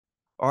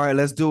All right,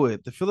 let's do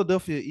it. The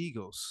Philadelphia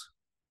Eagles,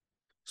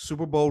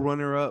 Super Bowl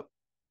runner up.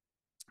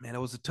 Man, it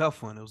was a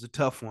tough one. It was a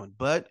tough one,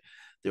 but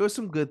there were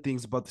some good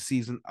things about the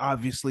season.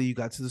 Obviously, you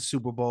got to the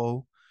Super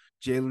Bowl.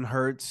 Jalen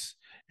Hurts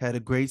had a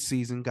great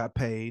season, got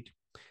paid.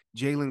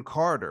 Jalen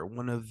Carter,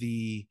 one of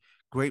the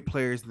great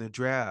players in the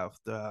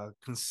draft, the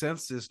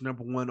consensus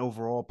number one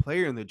overall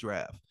player in the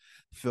draft,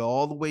 fell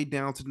all the way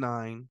down to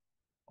nine,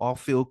 all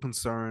field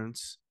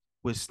concerns,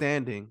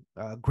 withstanding.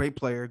 Great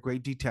player,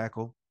 great D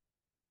tackle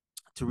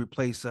to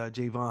replace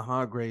Javon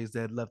Hargraves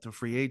that left in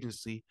free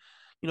agency.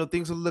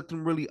 Things are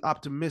looking really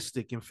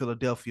optimistic in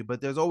Philadelphia,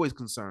 but there's always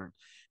concern.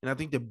 And I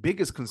think the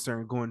biggest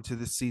concern going into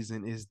this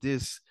season is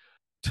this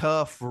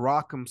tough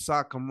rock'em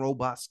sock'em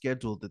robot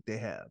schedule that they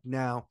have.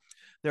 Now,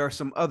 there are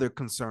some other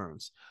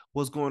concerns.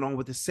 What's going on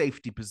with the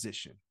safety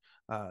position?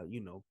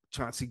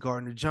 Chauncey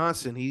Gardner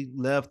Johnson, he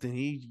left and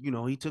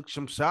he took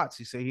some shots.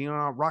 He said he's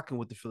not rocking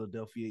with the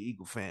Philadelphia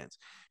Eagle fans.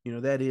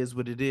 That is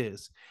what it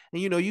is.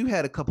 And you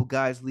had a couple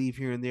guys leave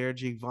here and there,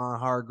 Javon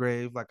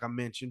Hargrave, like I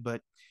mentioned,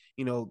 but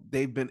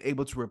they've been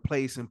able to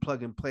replace and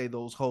plug and play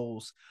those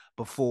holes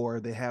before.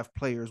 They have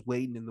players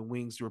waiting in the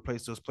wings to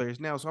replace those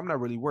players now. So I'm not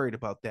really worried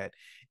about that.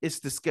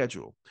 It's the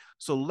schedule.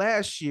 So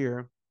last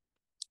year,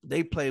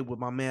 they played what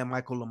my man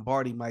Michael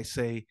Lombardi might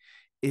say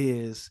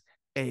is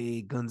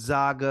a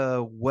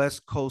Gonzaga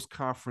West Coast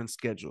Conference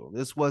schedule.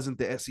 This wasn't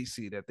the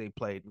SEC that they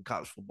played in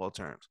college football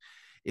terms.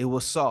 It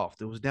was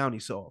soft. It was downy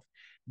soft.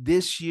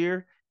 This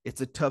year,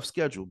 it's a tough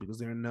schedule because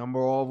they're a number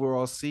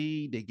overall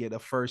seed. They get a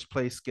first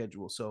place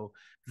schedule. So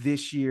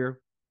this year,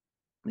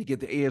 they get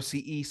the AFC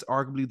East,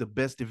 arguably the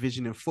best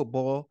division in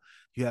football.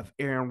 You have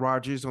Aaron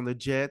Rodgers on the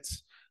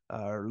Jets,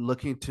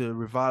 looking to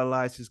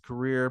revitalize his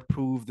career,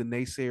 prove the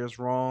naysayers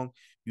wrong.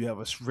 You have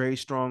a very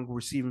strong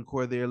receiving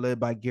core there led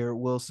by Garrett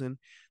Wilson.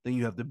 Then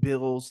you have the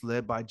Bills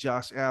led by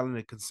Josh Allen,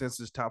 a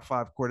consensus top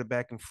five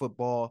quarterback in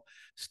football.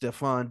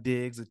 Stephon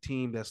Diggs, a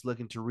team that's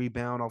looking to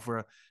rebound off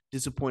a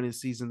disappointing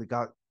season that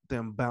got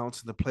them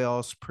bounced in the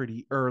playoffs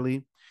pretty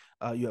early.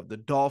 You have the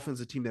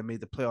Dolphins, a team that made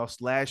the playoffs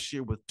last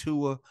year with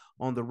Tua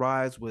on the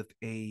rise with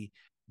a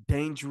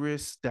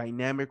dangerous,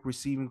 dynamic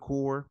receiving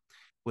core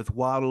with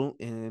Waddle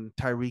and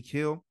Tyreek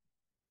Hill.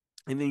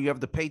 And then you have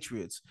the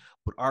Patriots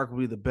with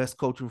arguably the best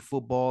coach in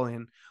football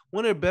and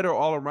one of the better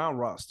all around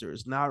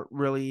rosters. Not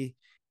really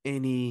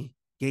any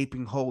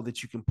gaping hole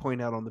that you can point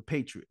out on the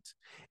Patriots.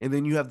 And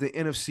then you have the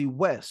NFC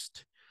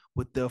West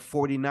with the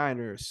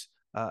 49ers,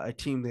 a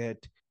team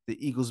that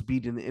the Eagles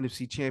beat in the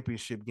NFC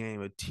Championship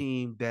game, a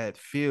team that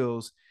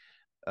feels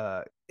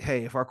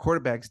hey, if our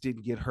quarterbacks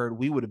didn't get hurt,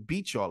 we would have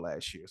beat y'all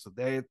last year. So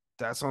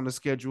that's on the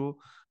schedule.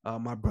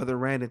 My brother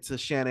ran into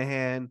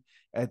Shanahan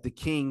at the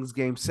Kings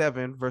game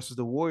 7 versus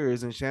the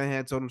Warriors, and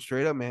Shanahan told him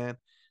straight up, man,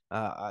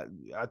 I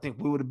think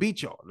we would have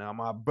beat y'all. Now,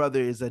 my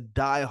brother is a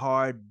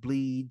diehard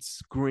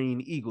bleeds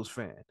green Eagles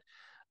fan.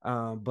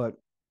 But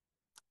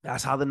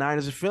that's how the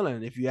Niners are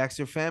feeling. If you ask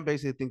their fan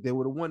base, they think they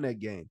would have won that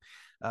game.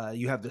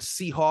 You have the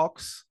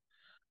Seahawks,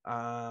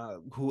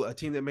 who a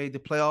team that made the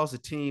playoffs, a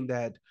team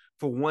that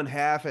for one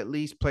half at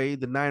least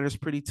played the Niners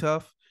pretty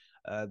tough,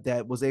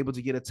 that was able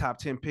to get a top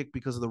 10 pick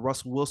because of the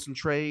Russell Wilson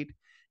trade.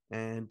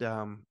 And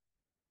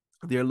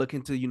they're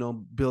looking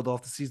to, build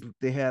off the season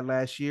they had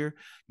last year.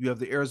 You have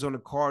the Arizona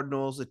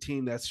Cardinals, a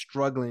team that's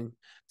struggling,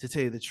 to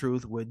tell you the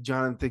truth, with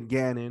Jonathan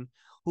Gannon,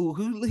 who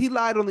he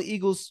lied on the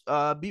Eagles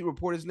beat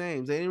reporters'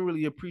 names. They didn't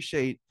really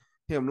appreciate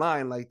him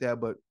lying like that,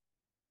 but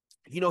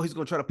he's going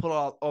to try to pull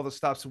out all the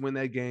stops to win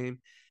that game.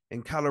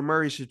 And Kyler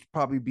Murray should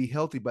probably be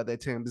healthy by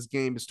that time. This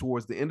game is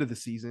towards the end of the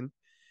season.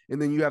 And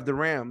then you have the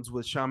Rams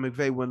with Sean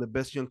McVay, one of the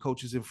best young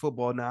coaches in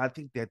football. Now, I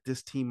think that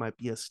this team might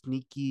be a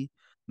sneaky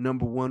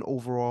number one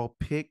overall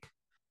pick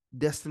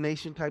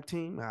destination type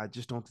team. I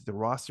just don't think the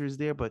roster is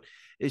there, but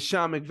it's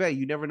Sean McVay.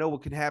 You never know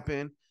what can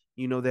happen.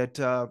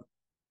 That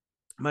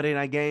Monday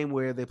night game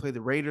where they played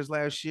the Raiders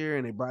last year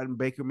and they brought in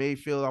Baker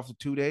Mayfield after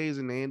 2 days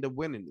and they end up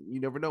winning.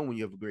 You never know when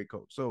you have a great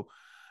coach. So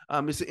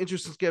it's an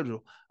interesting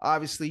schedule.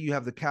 Obviously, you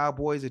have the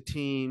Cowboys, a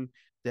team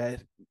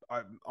that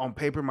on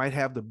paper might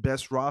have the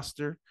best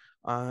roster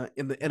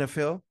in the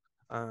NFL,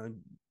 uh,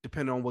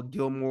 depending on what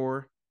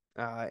Gilmore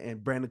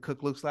and Brandon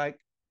Cook looks like.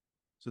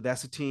 So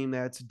that's a team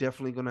that's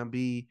definitely going to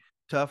be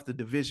tough. The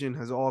division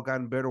has all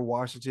gotten better.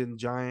 Washington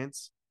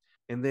Giants,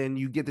 and then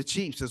you get the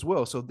Chiefs as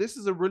well. So this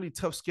is a really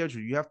tough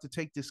schedule. You have to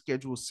take this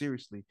schedule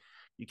seriously.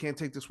 You can't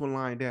take this one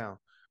lying down.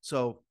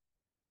 So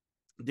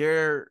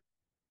there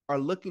are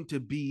looking to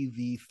be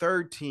the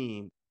third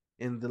team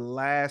in the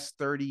last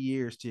 30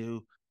 years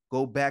to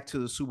go back to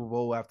the Super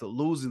Bowl after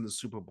losing the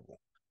Super Bowl.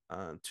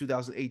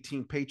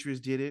 2018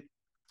 Patriots did it.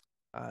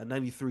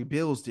 93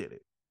 Bills did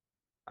it.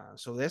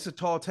 So that's a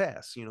tall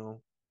task,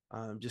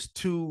 just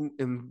two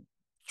in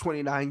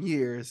 29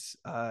 years.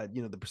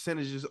 The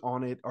percentages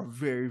on it are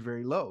very,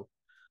 very low.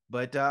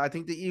 But I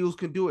think the Eagles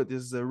can do it.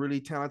 This is a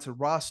really talented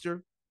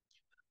roster,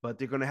 but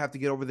they're going to have to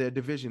get over their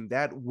division.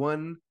 That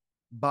one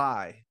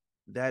bye,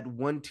 that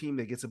one team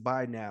that gets a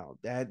bye now,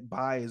 that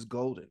bye is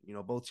golden.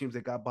 Both teams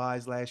that got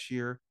byes last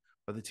year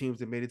are the teams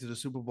that made it to the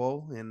Super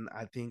Bowl. And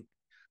I think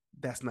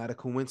that's not a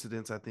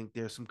coincidence. I think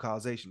there's some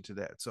causation to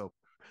that. So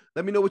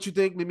let me know what you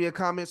think. Leave me a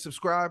comment,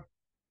 subscribe,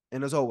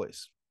 and as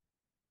always,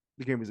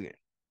 the game is the game.